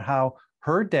talking about how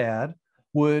her dad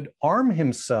would arm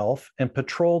himself and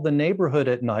patrol the neighborhood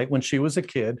at night when she was a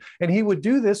kid. And he would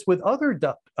do this with other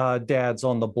dads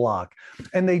on the block.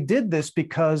 And they did this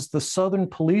because the Southern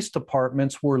police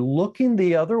departments were looking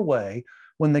the other way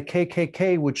when the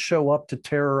KKK would show up to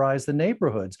terrorize the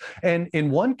neighborhoods. And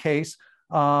in one case,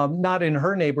 not in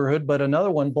her neighborhood, but another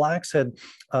one, Blacks had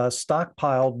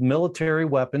stockpiled military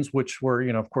weapons, which were,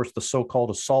 of course, the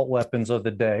so-called assault weapons of the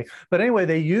day. But anyway,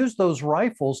 they used those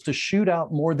rifles to shoot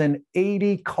out more than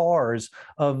 80 cars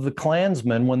of the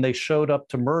Klansmen when they showed up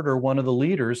to murder one of the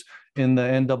leaders in the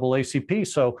NAACP.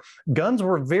 So guns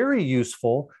were very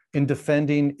useful in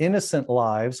defending innocent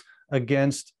lives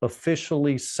against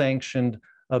officially sanctioned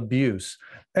abuse.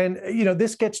 And,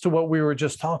 this gets to what we were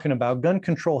just talking about. Gun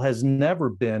control has never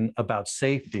been about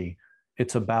safety.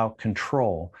 It's about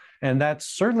control. And that's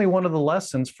certainly one of the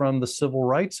lessons from the civil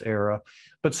rights era.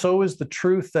 But so is the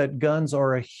truth that guns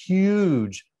are a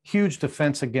huge, huge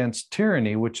defense against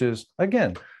tyranny, which is,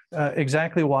 again,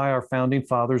 exactly why our founding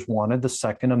fathers wanted the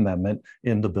Second Amendment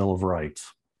in the Bill of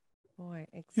Rights. Boy,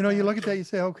 exactly. You know, you look at that, you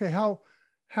say, okay,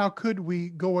 how could we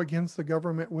go against the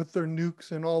government with their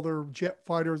nukes and all their jet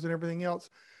fighters and everything else?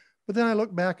 But then I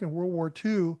look back in World War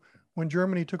II, when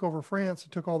Germany took over France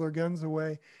and took all their guns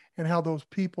away, and how those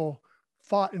people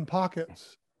fought in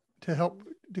pockets to help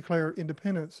declare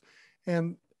independence.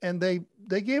 And they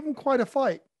gave them quite a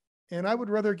fight. And I would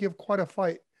rather give quite a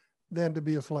fight than to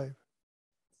be a slave.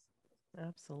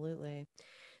 Absolutely.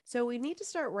 So we need to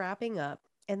start wrapping up.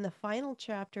 And the final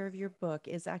chapter of your book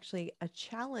is actually a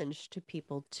challenge to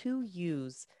people to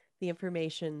use the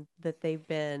information that they've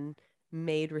been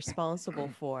made responsible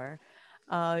for,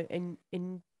 and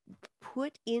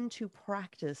put into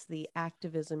practice the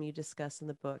activism you discuss in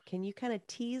the book. Can you kind of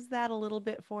tease that a little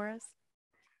bit for us?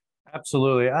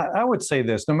 Absolutely. I would say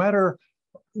this, no matter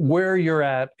where you're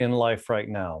at in life right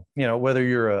now, you know, whether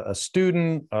you're a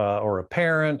student or a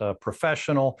parent, a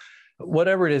professional,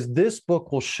 whatever it is, this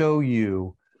book will show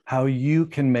you how you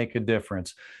can make a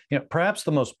difference. You know, perhaps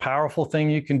the most powerful thing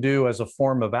you can do as a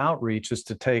form of outreach is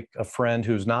to take a friend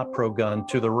who's not pro-gun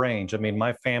to the range. I mean,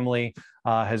 my family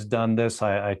has done this.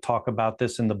 I talk about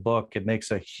this in the book. It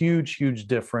makes a huge, huge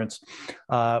difference.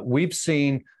 We've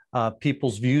seen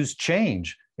people's views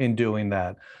change in doing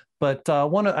that. But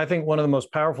I think one of the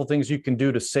most powerful things you can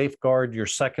do to safeguard your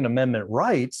Second Amendment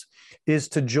rights is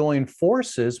to join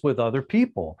forces with other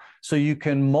people, so you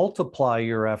can multiply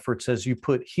your efforts as you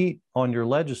put heat on your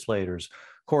legislators.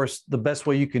 Of course, the best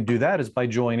way you can do that is by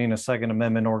joining a Second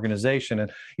Amendment organization.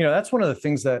 And, you know, that's one of the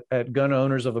things that at Gun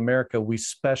Owners of America, we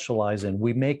specialize in.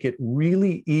 We make it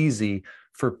really easy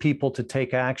for people to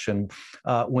take action.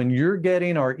 When you're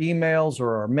getting our emails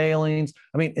or our mailings,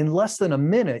 I mean, in less than a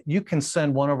minute, you can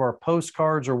send one of our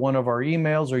postcards or one of our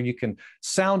emails, or you can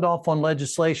sound off on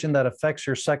legislation that affects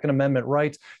your Second Amendment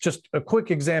rights. Just a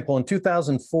quick example, in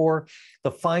 2004,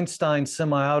 the Feinstein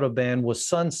semi-auto ban was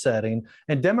sunsetting,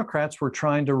 and Democrats were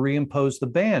trying to reimpose the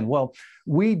ban. Well,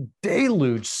 we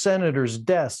deluged senators'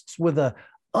 desks with an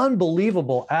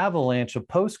unbelievable avalanche of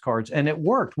postcards, and it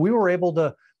worked. We were able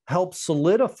to help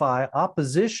solidify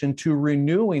opposition to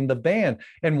renewing the ban.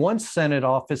 And one Senate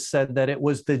office said that it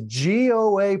was the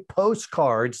GOA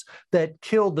postcards that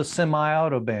killed the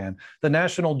semi-auto ban. The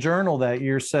National Journal that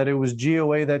year said it was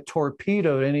GOA that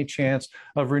torpedoed any chance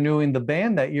of renewing the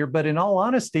ban that year. But in all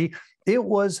honesty, it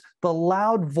was the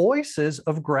loud voices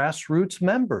of grassroots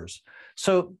members.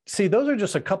 So, see, those are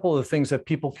just a couple of the things that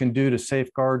people can do to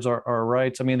safeguard our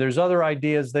rights. I mean, there's other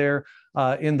ideas there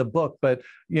in the book, but,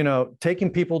 you know,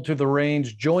 taking people to the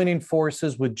range, joining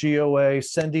forces with GOA,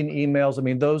 sending emails. I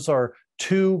mean, those are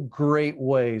two great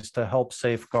ways to help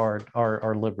safeguard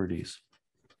our liberties.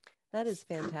 That is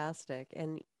fantastic.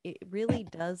 And it really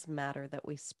does matter that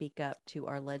we speak up to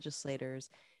our legislators.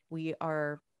 We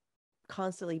are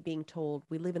constantly being told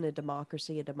we live in a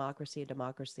democracy, a democracy, a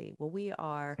democracy. Well, we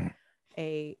are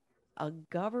a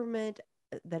government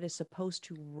that is supposed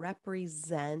to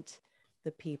represent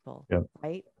the people, yep.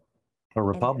 Right? A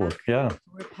republic, yeah.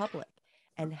 Republic.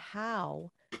 And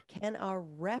how can our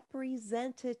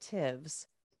representatives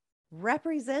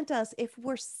represent us if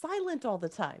we're silent all the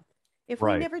time? If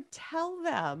we never tell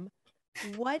them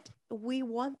what we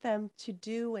want them to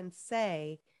do and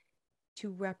say to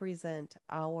represent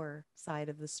our side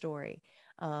of the story.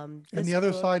 And the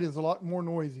other side is a lot more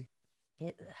noisy.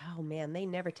 Oh man, they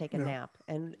never take a nap.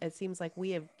 And it seems like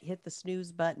we have hit the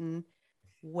snooze button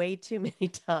way too many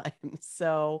times.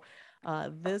 So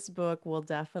this book will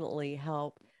definitely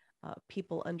help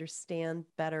people understand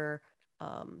better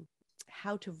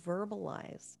how to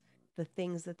verbalize the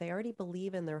things that they already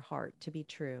believe in their heart to be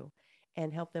true,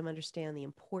 and help them understand the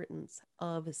importance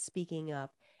of speaking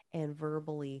up and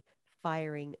verbally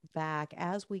firing back.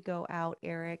 As we go out,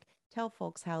 Eric, tell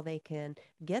folks how they can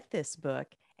get this book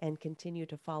and continue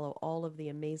to follow all of the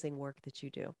amazing work that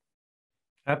you do.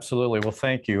 Absolutely. Well,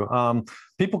 thank you.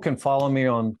 People can follow me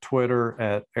on Twitter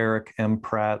at Eric M.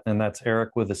 Pratt, and that's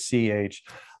Eric with a CH.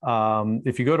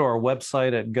 If you go to our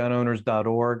website at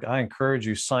gunowners.org, I encourage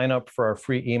you sign up for our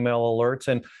free email alerts.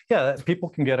 And yeah, people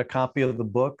can get a copy of the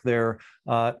book there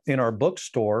in our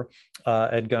bookstore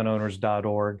at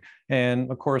gunowners.org.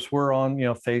 And of course, we're on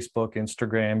Facebook,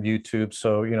 Instagram, YouTube.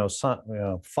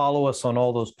 So follow us on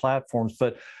all those platforms.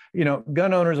 But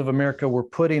Gun Owners of America, we're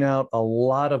putting out a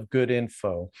lot of good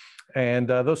info. And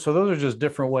those are just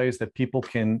different ways that people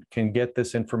can get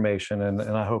this information. And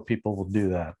I hope people will do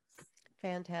that.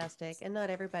 Fantastic. And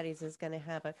not everybody's is going to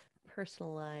have a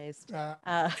personalized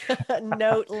Uh,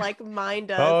 note like mine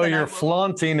does. Oh, and you're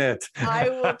flaunting it. I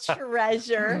will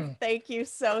treasure. Thank you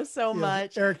so yes,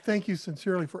 much. Eric, thank you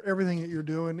sincerely for everything that you're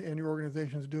doing and your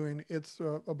organization is doing. It's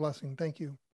a blessing. Thank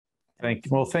you. Thank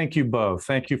you. Well, thank you both.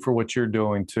 Thank you for what you're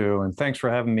doing too. And thanks for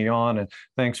having me on. And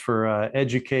thanks for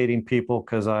educating people,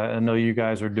 because I know you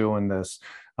guys are doing this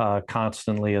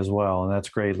constantly as well. And that's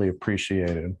greatly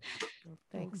appreciated.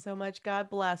 Thanks so much. God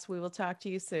bless. We will talk to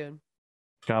you soon.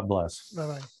 God bless.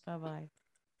 Bye-bye. Bye-bye.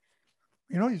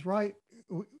 You know, he's right.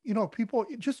 You know, people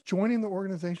just joining the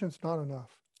organization is not enough.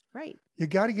 Right. You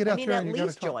got to get out there at and you got to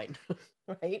least talk. join.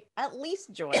 Right. At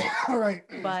least join. All right.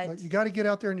 But you got to get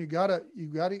out there and you got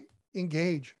to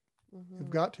engage.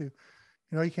 You've got to. You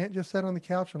know, you can't just sit on the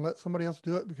couch and let somebody else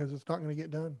do it, because it's not going to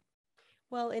get done.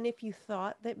 Well, and if you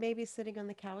thought that maybe sitting on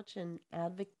the couch and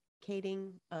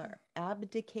advocating or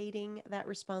abdicating that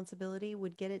responsibility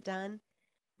would get it done,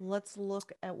 let's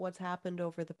look at what's happened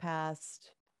over the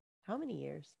past, how many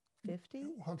years? 50?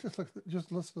 Well,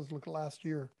 let's look at last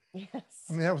year. Yes.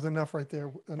 I mean, that was enough right there.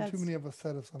 And too That's- many of us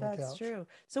sat us on the couch. That's true.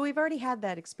 So we've already had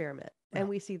that experiment and Yeah.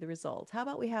 we see the results. How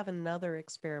about we have another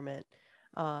experiment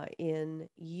in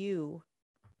you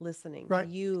listening, Right.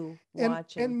 you And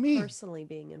watching, me. personally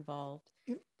being involved.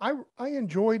 I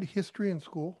enjoyed history in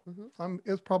school. Mhm.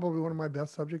 It's probably one of my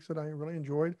best subjects that I really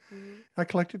enjoyed. I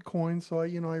collected coins, so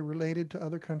I related to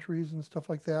other countries and stuff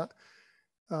like that.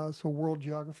 So world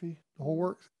geography, the whole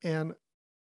works. And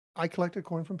I collected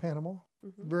coins from Panama.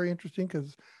 Very interesting,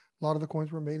 because a lot of the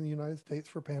coins were made in the United States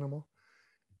for Panama.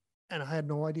 And I had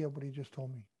no idea what he just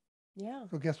told me. Yeah.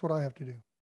 So guess what I have to do?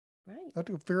 Right. I have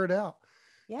to figure it out.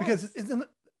 Yes. Because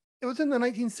it was in the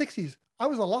 1960s. I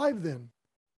was alive then.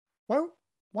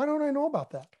 Why don't I know about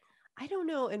that? I don't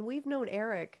know. And we've known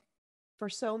Eric for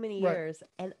so many Right. years.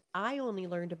 And I only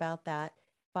learned about that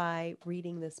by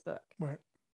reading this book. Right.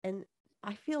 And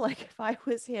I feel like if I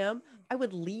was him, I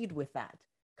would lead with that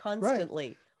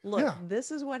constantly. Look, Yeah.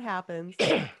 this is what happens.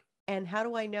 And how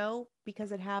do I know?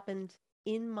 Because it happened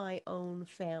in my own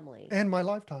family. And my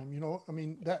lifetime, I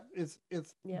mean, it's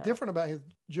Yeah. different about his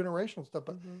generational stuff,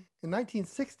 but in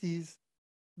 1960s,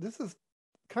 this is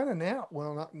kind of now.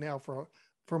 Well, not now for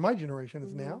my generation,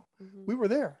 is now. We were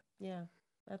there. Yeah,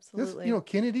 This, absolutely.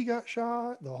 Kennedy got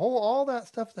shot, all that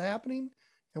stuff's happening,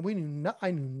 and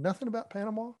I knew nothing about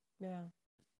Panama. Yeah.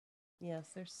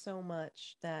 Yes, there's so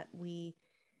much that we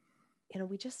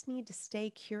just need to stay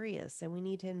curious, and we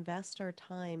need to invest our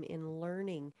time in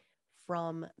learning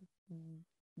from,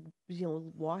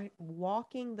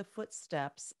 walking the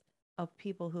footsteps of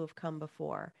people who have come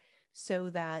before, so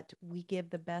that we give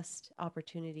the best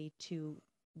opportunity to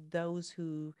those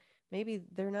who maybe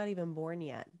they're not even born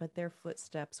yet, but their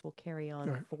footsteps will carry on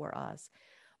Right. for us.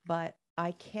 But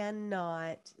I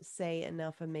cannot say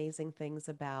enough amazing things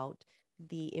about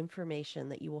the information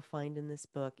that you will find in this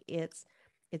book. It's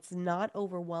not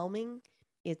overwhelming.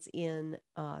 It's in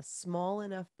small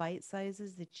enough bite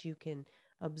sizes that you can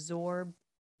absorb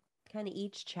kind of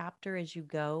each chapter as you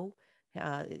go.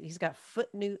 He's got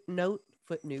footnotes.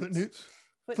 Foot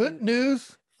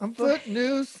news. I'm foot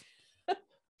news.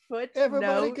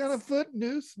 Everybody got a foot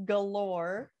news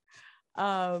galore.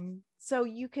 So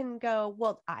you can go,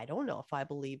 well, I don't know if I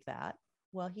believe that.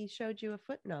 Well, he showed you a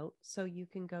footnote, so you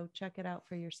can go check it out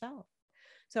for yourself.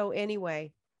 So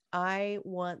anyway, I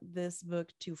want this book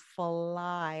to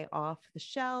fly off the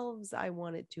shelves. I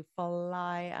want it to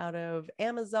fly out of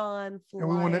Amazon. and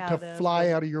we want it to fly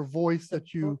out of your voice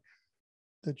that you're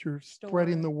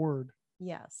spreading store. the word.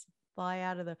 Yes, fly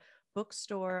out of the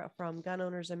bookstore from Gun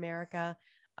Owners America.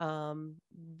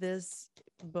 This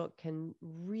book can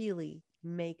really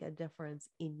make a difference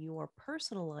in your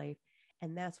personal life,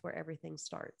 and that's where everything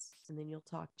starts. And then you'll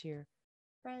talk to your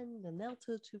friend, and they'll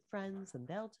tell two friends, and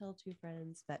they'll tell two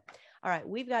friends. But all right,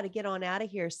 we've got to get on out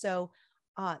of here. So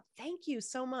thank you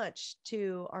so much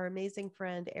to our amazing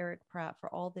friend Eric Pratt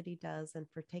for all that he does and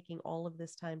for taking all of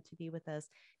this time to be with us.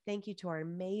 Thank you to our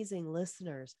amazing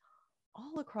listeners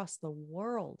all across the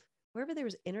world. Wherever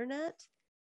there's internet,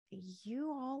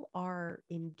 you all are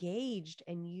engaged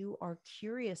and you are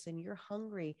curious and you're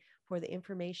hungry for the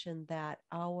information that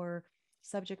our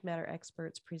subject matter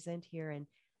experts present here. And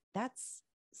that's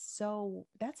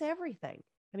everything.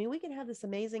 I mean, we can have this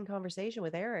amazing conversation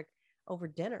with Eric over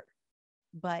dinner,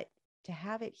 but to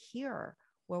have it here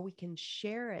where we can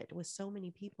share it with so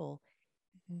many people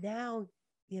now,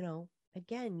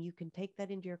 again, you can take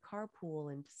that into your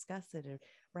carpool and discuss it, or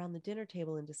around the dinner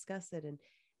table and discuss it.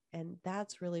 And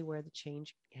that's really where the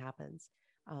change happens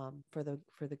for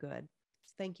the good.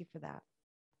 So thank you for that.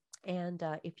 And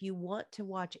if you want to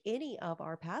watch any of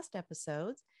our past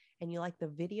episodes and you like the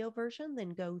video version,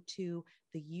 then go to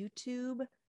the YouTube,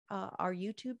 our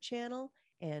YouTube channel,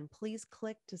 and please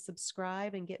click to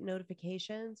subscribe and get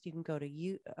notifications. You can go to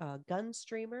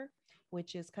GunStreamer,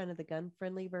 which is kind of the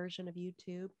gun-friendly version of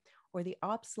YouTube, or the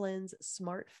OpsLens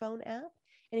smartphone app.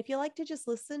 And if you like to just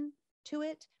listen to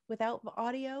it without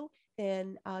audio,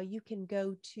 then you can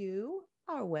go to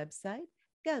our website,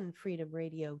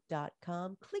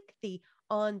 gunfreedomradio.com, click the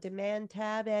on-demand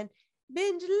tab, and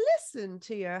binge listen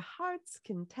to your heart's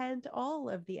content. All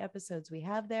of the episodes we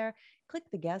have there. Click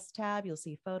the guest tab. You'll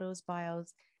see photos,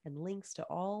 bios, and links to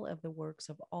all of the works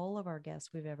of all of our guests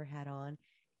we've ever had on.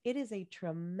 It is a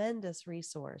tremendous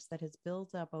resource that has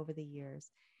built up over the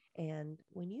years. And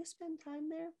when you spend time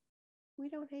there, we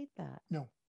don't hate that. No.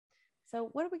 So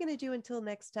what are we going to do until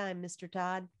next time, Mr.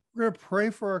 Todd? We're going to pray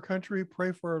for our country,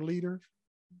 pray for our leaders.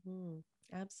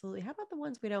 Absolutely. How about the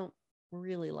ones we don't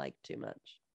really like too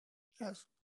much? Yes.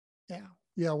 Yeah.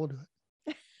 Yeah, we'll do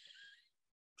it.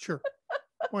 Sure.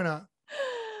 Why not?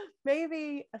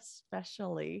 Maybe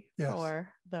especially Yes. for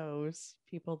those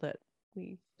people that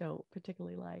we don't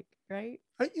particularly like, right?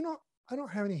 I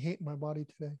don't have any hate in my body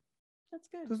today. That's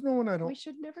good. There's no one I We don't,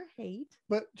 should never hate.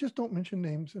 but just don't mention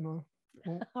names and all.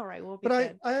 All right, we'll be But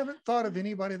good. I haven't thought of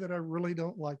anybody that I really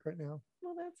don't like right now.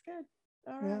 Well, that's good.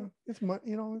 All Yeah, right. it's much,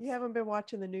 You haven't been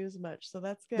watching the news much, so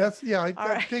that's good. I've All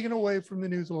right. taken away from the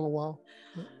news a little while.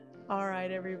 All right,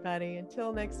 everybody.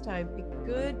 Until next time, be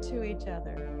good to each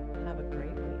other. Have a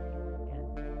great week,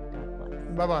 and God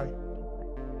bless. Bye-bye.